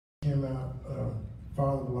came out,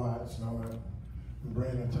 Father of Lights and all that. And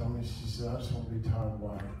Brandon told me, she said, I just want to be Todd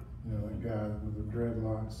White. You know, that guy with the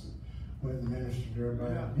dreadlocks that went and ministered to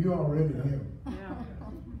everybody. Yeah. You already him.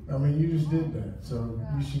 Yeah. I mean, you just did that, so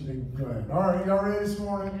you should be glad. All right, y'all ready this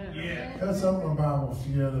morning? Yeah. Let's open our Bibles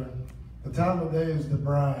together. The time of day is the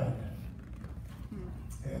bride.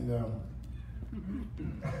 And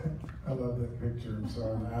I love that picture. I'm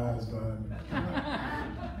sorry, my eyes behind me.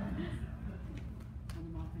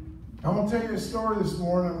 I'm going to tell you a story this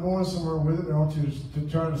morning. I'm going somewhere with it. I want you to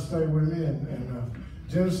try to stay with me. And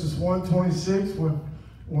Genesis 1:26,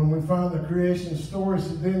 when we find the creation story,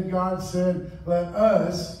 so then God said, let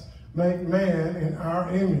us make man in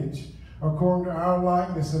our image, according to our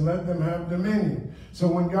likeness, and let them have dominion. So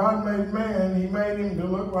when God made man, he made him to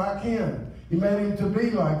look like him. He made him to be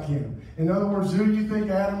like him. In other words, who do you think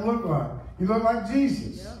Adam looked like? He looked like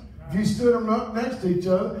Jesus. Yep. If you stood them up next to each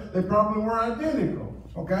other, they probably were identical.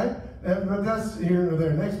 Okay? But that's here or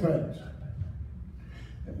there. Next page.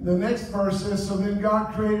 The next verse says, so then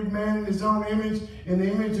God created man in his own image. In the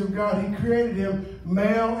image of God, he created him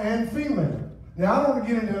male and female. Now, I don't want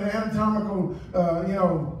to get into an anatomical,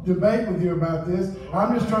 debate with you about this.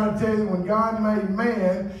 I'm just trying to tell you that when God made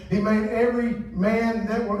man, he made every man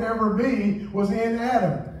that will ever be was in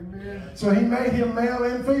Adam. Amen. So he made him male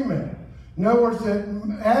and female. In other words, that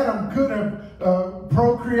Adam could have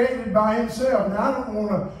procreated by himself. Now, I don't want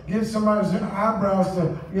to get somebody's eyebrows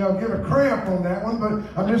to, get a cramp on that one, but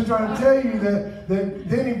I'm just trying to tell you that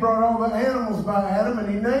then he brought all the animals by Adam and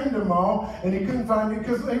he named them all, and he couldn't find it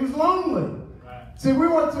because he was lonely. See, we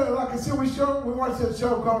watched, like I said, we watched that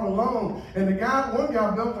show called Alone, and one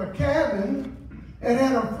guy built a cabin,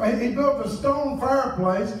 and he built a stone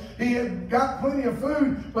fireplace. He had got plenty of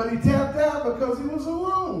food, but he tapped out because he was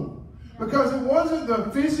alone. Because it wasn't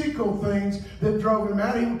the physical things that drove him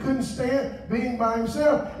out. He couldn't stand being by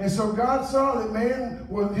himself. And so God saw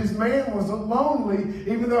that his man was lonely,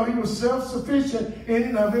 even though he was self-sufficient in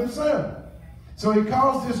and of himself. So he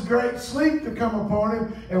caused this great sleep to come upon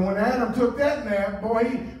him. And when Adam took that nap, boy,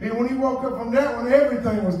 when he woke up from that one,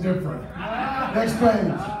 everything was different. Next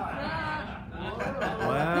page.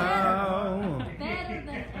 Wow.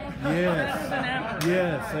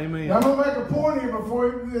 Yes, amen. Now, I'm going to make a point here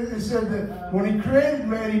before it said that when he created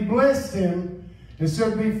man, he blessed him and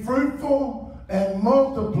said, be fruitful and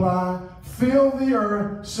multiply, fill the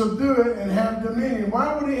earth, subdue it, and have dominion.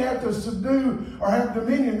 Why would he have to subdue or have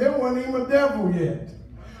dominion? There wasn't even a devil yet.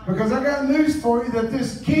 Because I got news for you that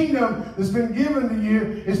this kingdom that's been given to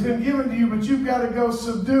you, it's been given to you, but you've got to go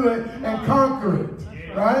subdue it and conquer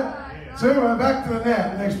it. Right? So anyway, back to the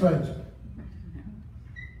nap. Next page.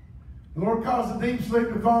 The Lord caused a deep sleep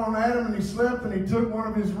to fall on Adam, and he slept, and he took one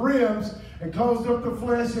of his ribs and closed up the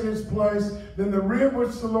flesh in its place. Then the rib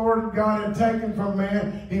which the Lord God had taken from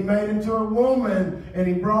man, he made into a woman, and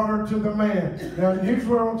he brought her to the man. Now, here's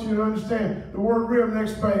what I want you to understand. The word rib,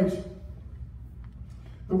 next page.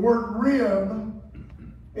 The word rib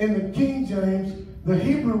in the King James, the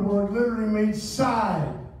Hebrew word literally means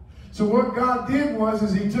side. So what God did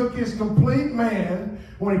was he took his complete man.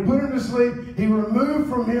 When he put him to sleep, he removed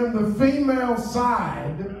from him the female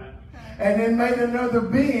side and then made another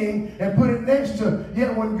being and put it next to him.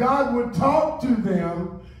 Yet when God would talk to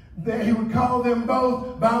them, he would call them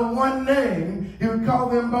both by one name. He would call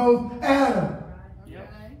them both Adam.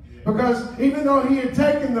 Because even though he had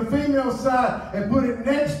taken the female side and put it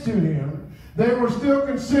next to him, they were still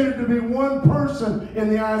considered to be one person in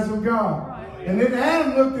the eyes of God. And then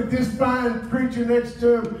Adam looked at this fine creature next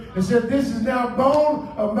to him and said, this is now bone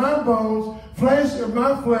of my bones, flesh of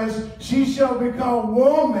my flesh. She shall be called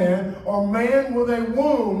woman, or man with a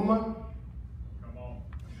womb,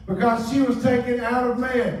 because she was taken out of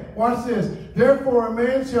man. Watch this. Therefore a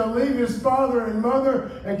man shall leave his father and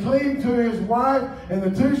mother and cleave to his wife, and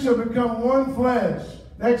the two shall become one flesh.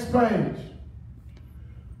 Next page.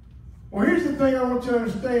 Well, here's the thing I want you to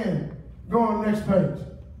understand. Go on the next page.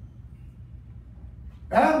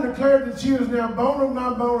 Adam declared that she was now bone of my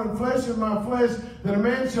bone and flesh of my flesh, that a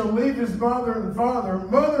man shall leave his mother and father.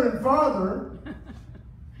 Mother and father?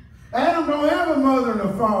 Adam don't have a mother and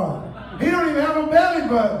a father. He don't even have a belly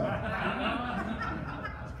button.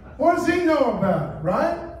 What does he know about it,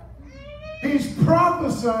 right? He's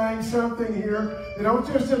prophesying something here that I want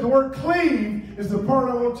you to understand. The word cleave is the part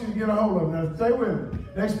I want you to get a hold of. Now, stay with me.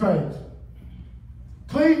 Next page.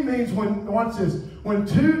 Cleave means watch this, when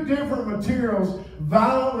two different materials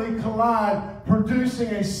violently collide, producing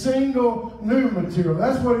a single new material.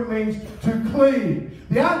 That's what it means to cleave.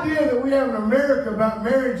 The idea that we have in America about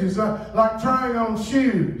marriage is like trying on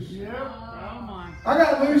shoes. Yeah. I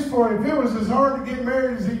got news for you. If it was as hard to get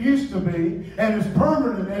married as it used to be, and as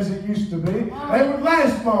permanent as it they would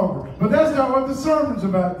last longer. But that's not what the sermon's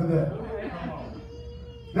about today.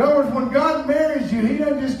 In other words, when God marries you, He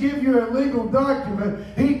doesn't just give you a legal document.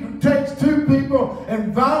 He takes two people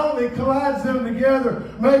and violently collides them together,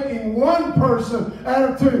 making one person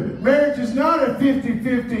out of two. Marriage is not a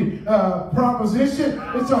 50-50 proposition.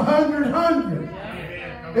 It's 100-100.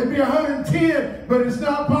 It'd be 110, but it's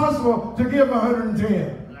not possible to give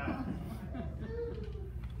 110.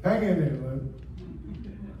 Hang in there, Luke.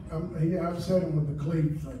 I'm upset him with the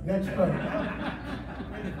cleats. Like, next page.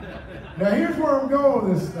 Now here's where I'm going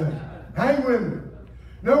with this thing. Hang with me.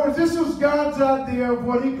 In other words, this was God's idea of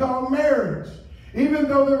what He called marriage. Even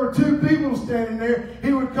though there were two people standing there,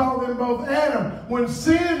 He would call them both Adam. When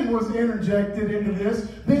sin was interjected into this,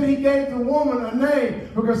 then He gave the woman a name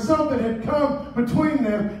because something had come between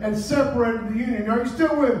them and separated the union. Are you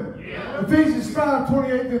still with me? Yeah. Ephesians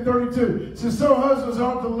 5:28-32 says, so husbands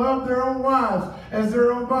ought to love their own wives as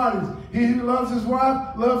their own bodies. He who loves his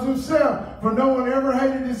wife loves himself. For no one ever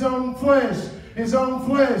hated his own flesh,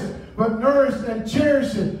 but nourished and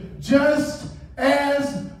cherished it, just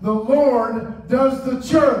as the Lord does the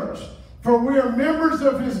church. For we are members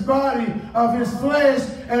of His body, of His flesh,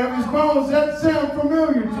 and of His bones. That sound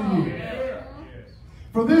familiar to you?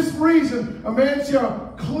 For this reason, a man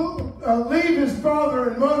shall leave his father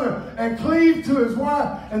and mother and cleave to his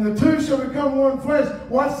wife, and the two shall become one flesh.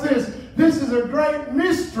 Watch this. This is a great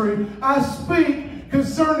mystery I speak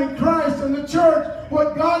concerning Christ and the church.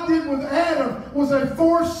 What God did with Adam was a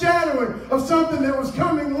foreshadowing of something that was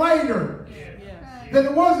coming later. That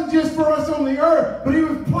it wasn't just for us on the earth, but He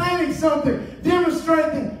was planning something,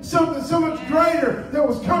 demonstrating something so much greater that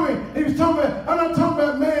was coming. He was talking about, I'm not talking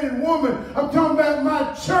about man and woman. I'm talking about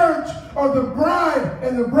my church, or the bride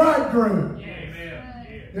and the bridegroom.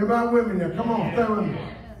 Everybody with me now? Come on, stay with me.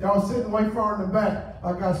 Y'all sitting way far in the back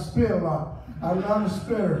like I spit a lot. I'm not a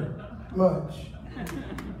spitter much.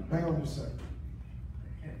 Hang on just a second.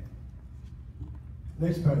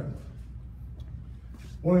 Next page.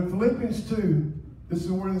 Well, in Philippians 2, this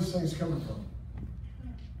is where this thing's coming from.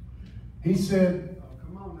 He said,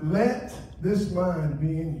 let this mind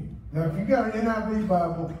be in you. Now, if you got an NIV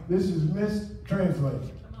Bible, this is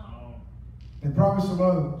mistranslated. And probably some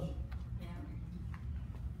other ones.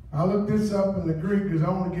 I looked this up in the Greek because I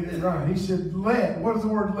want to get it right. He said, let. What does the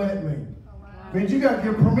word let mean? It means you got to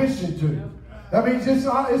give permission to. That means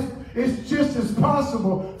it's just as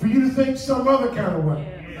possible for you to think some other kind of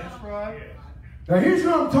way. That's right. Now, here's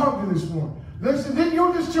what I'm talking to this morning. Listen, you know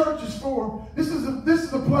what this church is for? This is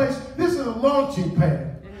the place, this is a launching pad.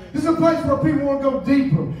 This is a place where people want to go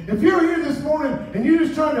deeper. If you're here this morning and you're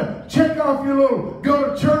just trying to check off your little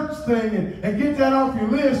go to church thing and get that off your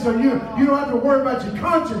list so you don't have to worry about your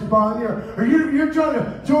conscience bothering you, or you're trying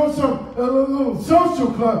to join some little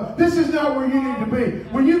social club, this is not where you need to be.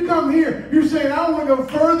 When you come here, you're saying, I want to go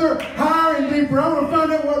further, higher, and deeper. I want to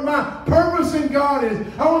find out what my purpose in God is.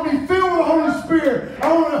 I want to be filled with the Holy Spirit.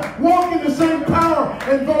 I want to walk in the same power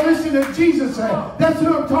and volition that Jesus had. That's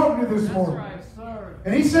who I'm talking to this morning.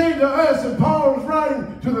 And he's saying to us, and Paul was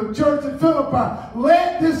writing to the church at Philippi,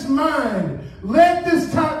 let this mind, let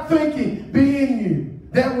this type thinking be in you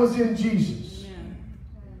that was in Jesus.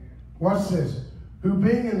 Watch this. Who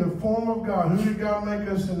being in the form of God, who did God make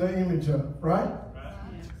us in the image of, right?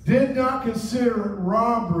 Did not consider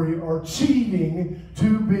robbery or cheating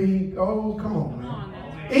to be, oh, come on,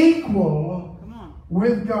 man, equal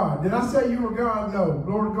with God. Did I say you were God? No.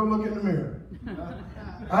 Lord, go look in the mirror.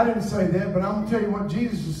 I didn't say that, but I'm going to tell you what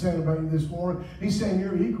Jesus is saying about you this morning. He's saying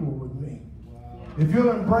you're equal with me. If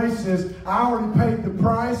you'll embrace this, I already paid the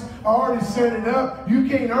price. I already set it up. You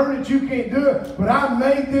can't earn it. You can't do it. But I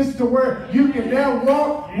made this to where you can now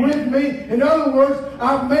walk with me. In other words,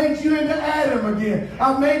 I've made you into Adam again.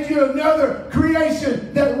 I've made you another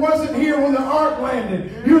creation that wasn't here when the ark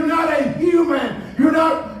landed. You're not a human. You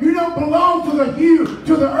don't belong to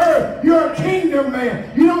the earth. You're a kingdom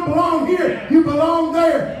man. You don't belong here. You belong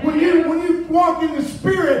there. When you walk in the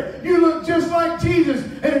Spirit, you look just like Jesus.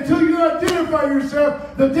 And until you identify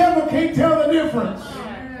yourself, the devil can't tell the difference.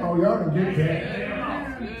 Oh, y'all can get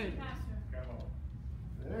that.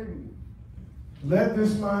 Let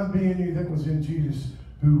this mind be in you that was in Jesus,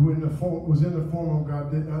 who was in the form of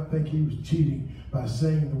God, did not think he was cheating by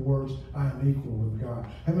saying the words, I am equal with God.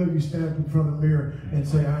 How many of you stand up in front of the mirror and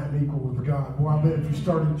say, I am equal with God? Boy, I bet if you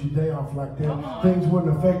started your day off like that, things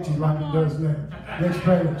wouldn't affect you like it does now. Next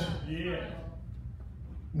page.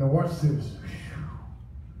 Now watch this.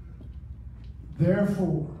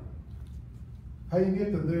 Therefore. How you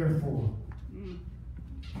get the therefore?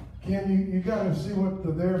 Ken, you got to see what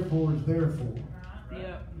the therefore is there for.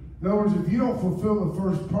 In other words, if you don't fulfill the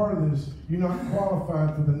first part of this, you're not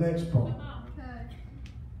qualified for the next part.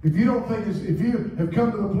 If you don't think if you have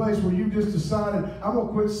come to the place where you just decided, I'm going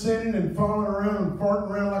to quit sinning and falling around and farting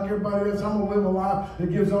around like everybody else, I'm going to live a life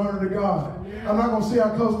that gives honor to God. I'm not going to see how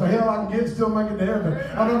close to hell I can get and still make it to heaven.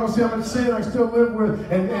 I'm not going to see how much sin I can still live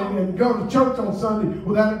with and go to church on Sunday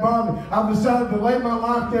without it bothering me. I've decided to lay my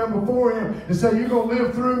life down before Him and say, you're going to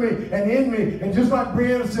live through me and in me. And just like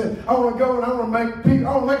Brianna said, I want to go and I want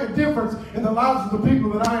to make a difference in the lives of the people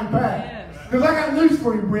that I impact. Because I got news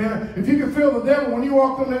for you, Brianna. If you can feel the devil when you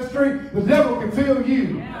walk on that street, the devil can feel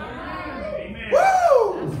you. Amen.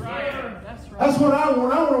 Woo! That's right. That's right. That's what I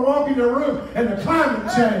want. I want to walk in the room and the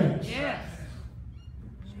climate change. Yes.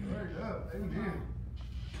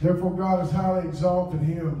 Therefore, God has highly exalted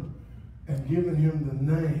Him and given Him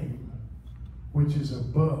the name which is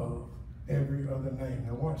above every other name.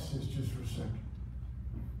 Now watch this just for a second.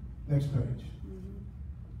 Next page.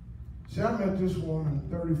 See, I met this woman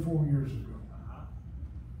 34 years ago.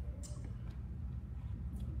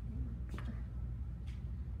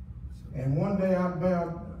 And one day I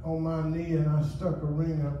bowed on my knee and I stuck a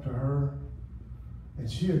ring up to her,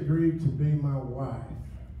 and she agreed to be my wife.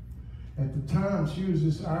 At the time, she was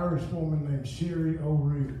this Irish woman named Sherry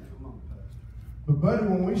O'Reilly. But buddy,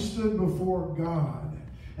 when we stood before God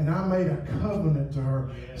and I made a covenant to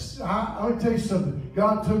her, I'll tell you something.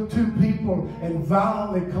 God took two people and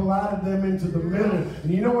violently collided them into the middle.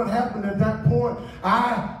 And you know what happened at that point?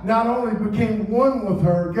 I not only became one with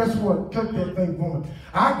her, guess what? Click that thing for me.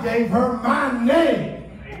 I gave her my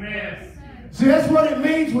name. Amen. See, that's what it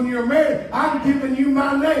means when you're married. I'm giving you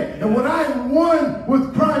my name. And when I am one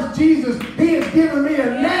with Christ Jesus, He has given me a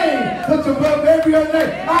name that's above every other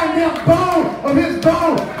name. I am now bone of His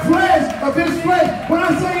bone, flesh of His flesh. When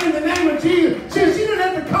I say in the name of Jesus, she didn't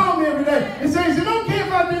have to call me every day and say, I don't care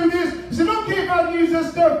if I do this. He said, don't care if I use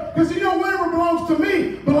this stuff. Because whatever belongs to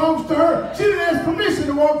me belongs to her. She didn't ask permission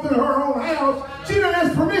to walk through her own house. She didn't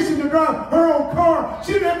ask permission to drive her own car.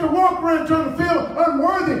 She didn't have to walk around trying to feel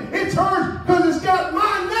unworthy. It's hers because it's got my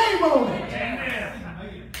name on it.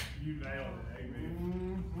 Amen. You nailed it.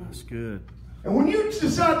 Amen. That's good. And when you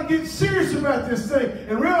decide to get serious about this thing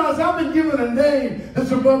and realize I've been given a name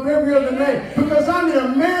that's above every other name because I'm in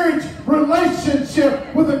a marriage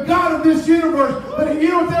relationship with the God of this universe, but you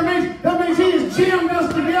know what that means? That means He has jammed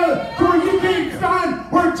us together to where you can't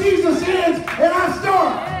find where Jesus ends and I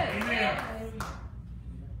start.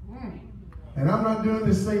 And I'm not doing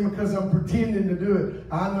this thing because I'm pretending to do it.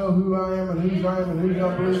 I know who I am and whose I am and whose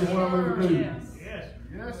I believe and what I'm going to do. Yes.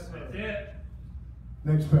 That's it.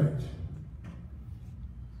 Next page.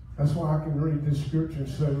 That's why I can read this scripture and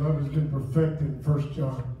say love has been perfected in 1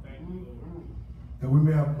 John. That we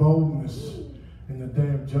may have boldness in the day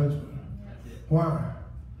of judgment. Why?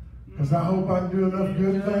 Because I hope I can do enough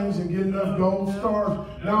good things and get enough gold stars.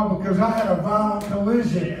 No, because I had a violent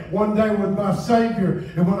collision one day with my Savior.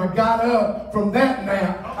 And when I got up from that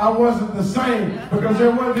nap, I wasn't the same. Because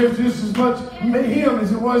there was just as much Him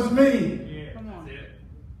as it was me.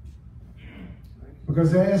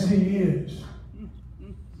 Because as He is,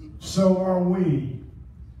 so are we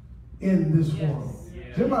in this world.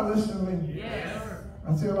 Is anybody listening to me? Yes.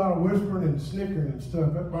 I see a lot of whispering and snickering and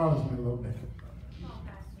stuff. That bothers me a little bit.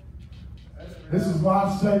 This is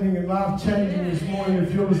life-saving and life-changing this morning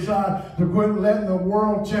if you'll decide to quit letting the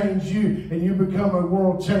world change you and you become a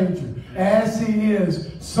world changer. As He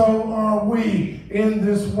is, so are we in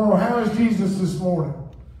this world. How is Jesus this morning?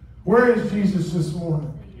 Where is Jesus this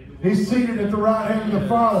morning? He's seated at the right hand of the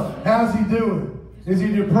Father. How's He doing? Is He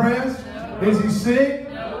depressed? Is He sick?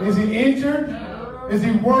 Is He injured? Is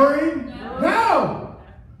He worried? No!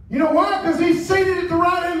 You know why? Because He's seated at the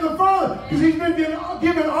right hand of the Father. Because He's been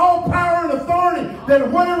given all power and authority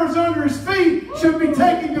that whatever's under His feet should be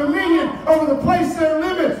taking dominion over the place they're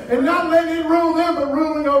living and not letting it rule them, but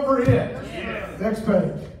ruling over it. Yes. Next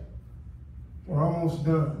page. We're almost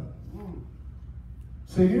done.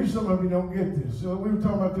 See, here's some of you don't get this. So we were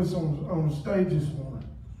talking about this on the stage this morning.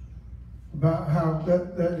 About how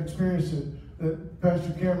that experience that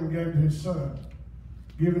Pastor Cameron gave to his son.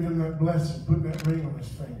 Giving him that blessing, putting that ring on his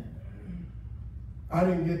finger. I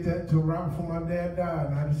didn't get that till right before my dad died.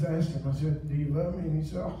 And I just asked him, I said, do you love me? And he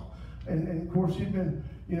said, oh. And of course, he'd been,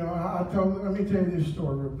 I told him, let me tell you this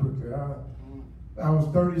story real quickly. I was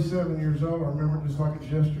 37 years old. I remember it just like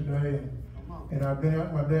it's yesterday. And I'd been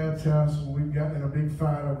at my dad's house, and we'd gotten in a big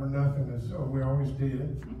fight over nothing, as we always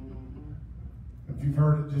did. If you've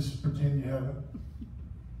heard it, just pretend you haven't.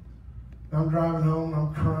 I'm driving home, and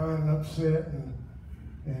I'm crying and upset,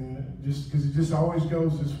 and just because it just always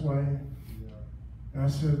goes this way. And I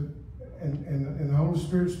said, and the Holy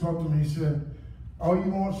Spirit spoke to me. He said, all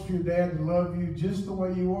you want is for your dad to love you just the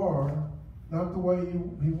way you are, not the way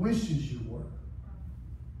He wishes you were.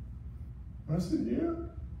 I said, yeah.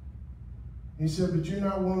 He said, but you're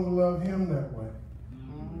not willing to love him that way.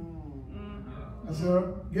 I said,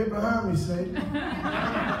 get behind me, Satan.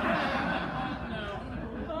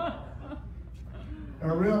 I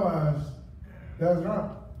realized that was right.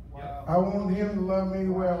 I wanted him to love me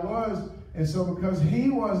the way I was, and so because he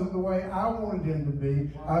wasn't the way I wanted him to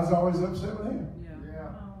be, I was always upset with him.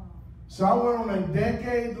 So I went on a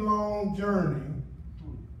decade-long journey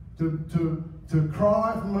to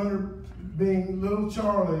cry from under being little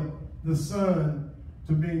Charlie, the son,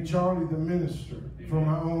 to being Charlie, the minister, from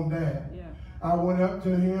my own dad. I went up to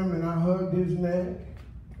him and I hugged his neck,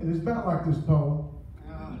 and it's about like this poem.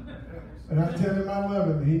 And I tell him I love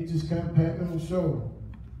him, he just kind of pat me on the shoulder.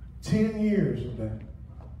 10 years of that.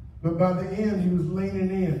 But by the end, he was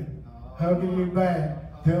leaning in, hugging me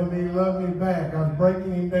back, telling me he loved me back. I was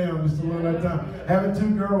breaking him down just a little at a time. Having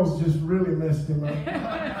 2 girls just really messed him up.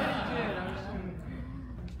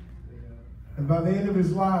 And by the end of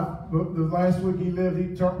his life, the last week he lived,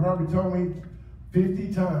 he probably told me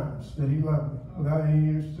 50 times that he loved me without any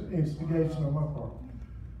instigation on my part.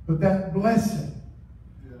 But that blessing,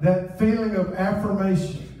 that feeling of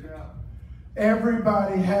affirmation,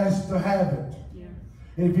 everybody has to have it.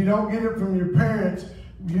 And if you don't get it from your parents,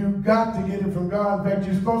 you've got to get it from God. In fact,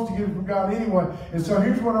 you're supposed to get it from God anyway. And so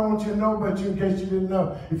here's what I want you to know about you in case you didn't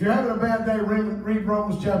know. If you're having a bad day, read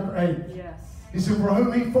Romans chapter 8. He said, for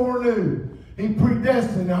whom he foreknew, he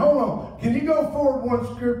predestined. Now hold on. Can you go forward one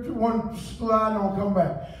scripture, one slide, and I'll come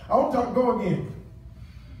back. I want to go again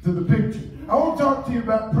to the picture. I want to talk to you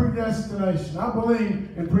about predestination. I believe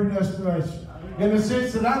in predestination. In the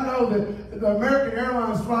sense that I know that the American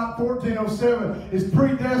Airlines Flight 1407 is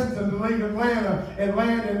predestined to leave Atlanta and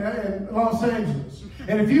land in Los Angeles.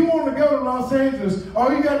 And if you want to go to Los Angeles,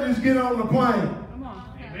 all you got to do is get on the plane.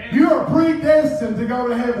 You are predestined to go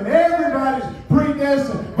to heaven. Everybody's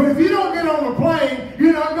predestined. But if you don't get on the plane,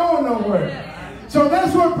 you're not going nowhere. So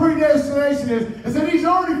that's what predestination is that he's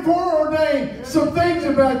already foreordained some things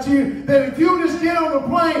about you that if you just get on the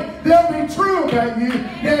plane, they'll be true about you.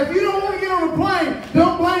 Now, if you don't want to get on the plane,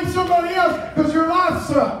 don't blame somebody else because your life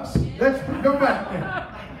sucks. Let's go back now.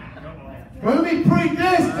 Well, he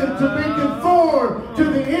predestined to be conformed to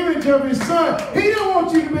the image of his son. He don't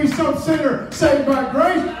want you to be some sinner saved by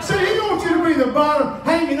grace. See, he don't want you to be the bottom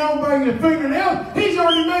hanging on by your fingernails. He's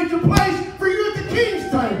already made your place for you at the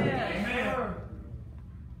king's table.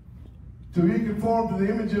 To be conformed to the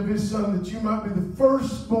image of his son, that you might be the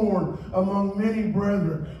firstborn among many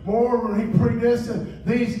brethren. Moreover, he predestined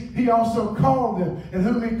these, he also called them. And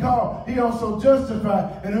whom he called, he also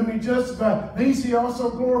justified. And whom he justified, these he also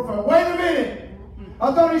glorified. Wait a minute.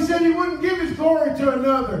 I thought he said he wouldn't give his glory to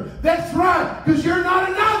another. That's right, because you're not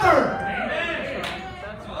another. Amen.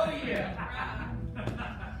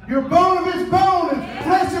 You're bone of his bone and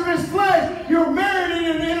flesh of his flesh. You're married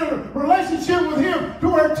in a relationship with him to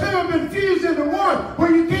where 2 have been fused into one,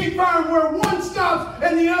 where you can't find where one stops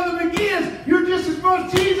and the other begins. You're just as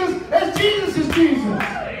much Jesus as Jesus is Jesus.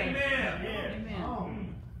 Amen.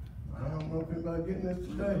 I don't know if anybody's getting this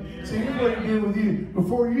today. See, here's what he did with you.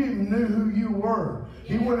 Before you even knew who you were,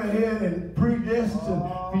 he went ahead and predestined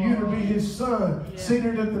for you to be his son,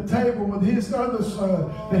 seated at the table with his other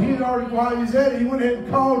son. That he had already, while he was at it, he went ahead and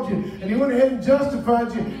called you, and he went ahead and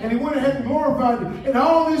justified you, and he went ahead and glorified you. And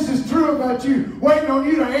all this is true about you, waiting on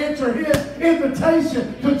you to answer his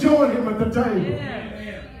invitation to join him at the table.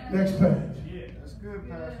 Next page. That's good,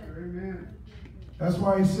 Pastor. Amen. That's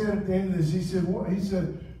why he said at the end of this, he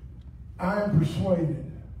said, I am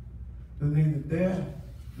persuaded that neither death,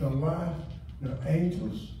 nor life, nor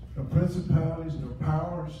angels, nor principalities, nor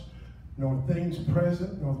powers, nor things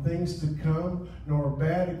present, nor things to come, nor a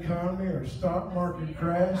bad economy, or stock market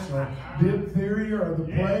crash, or diphtheria, or the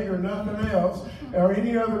plague, or nothing else, or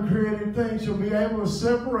any other created thing shall be able to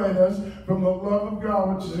separate us from the love of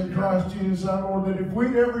God which is in Christ Jesus our Lord. That if we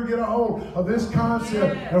ever get a hold of this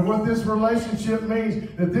concept of what this relationship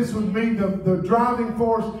means, that this would be the driving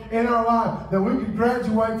force in our life, that we could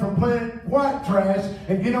graduate from playing white trash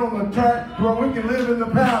and get on the track where we can live in the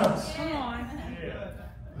palace.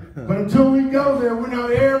 But until we go there, we're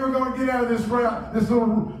not ever going to get out of this route, this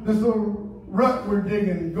little rut we're digging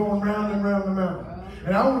and going round and round the mountain.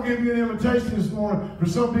 And I want to give you an invitation this morning for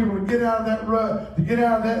some people to get out of that rut, to get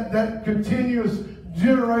out of that continuous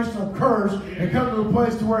generational curse and come to a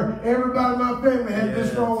place to where everybody in my family had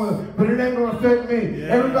this wrong with it, but it ain't going to affect me.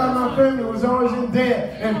 Everybody in my family was always in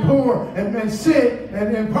debt and poor and sick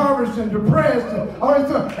and impoverished and depressed and all this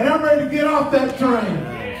stuff. And I'm ready to get off that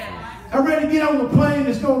train. I'm ready to get on the plane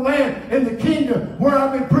that's going to land in the kingdom where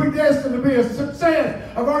I've been predestined to be a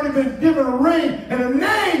success. I've already been given a ring and a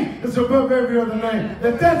name that's that's above every other name.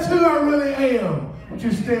 That's who I really am. Would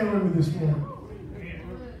you stand with me this morning?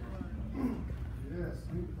 Yes,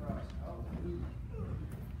 sweet Christ. Hallelujah.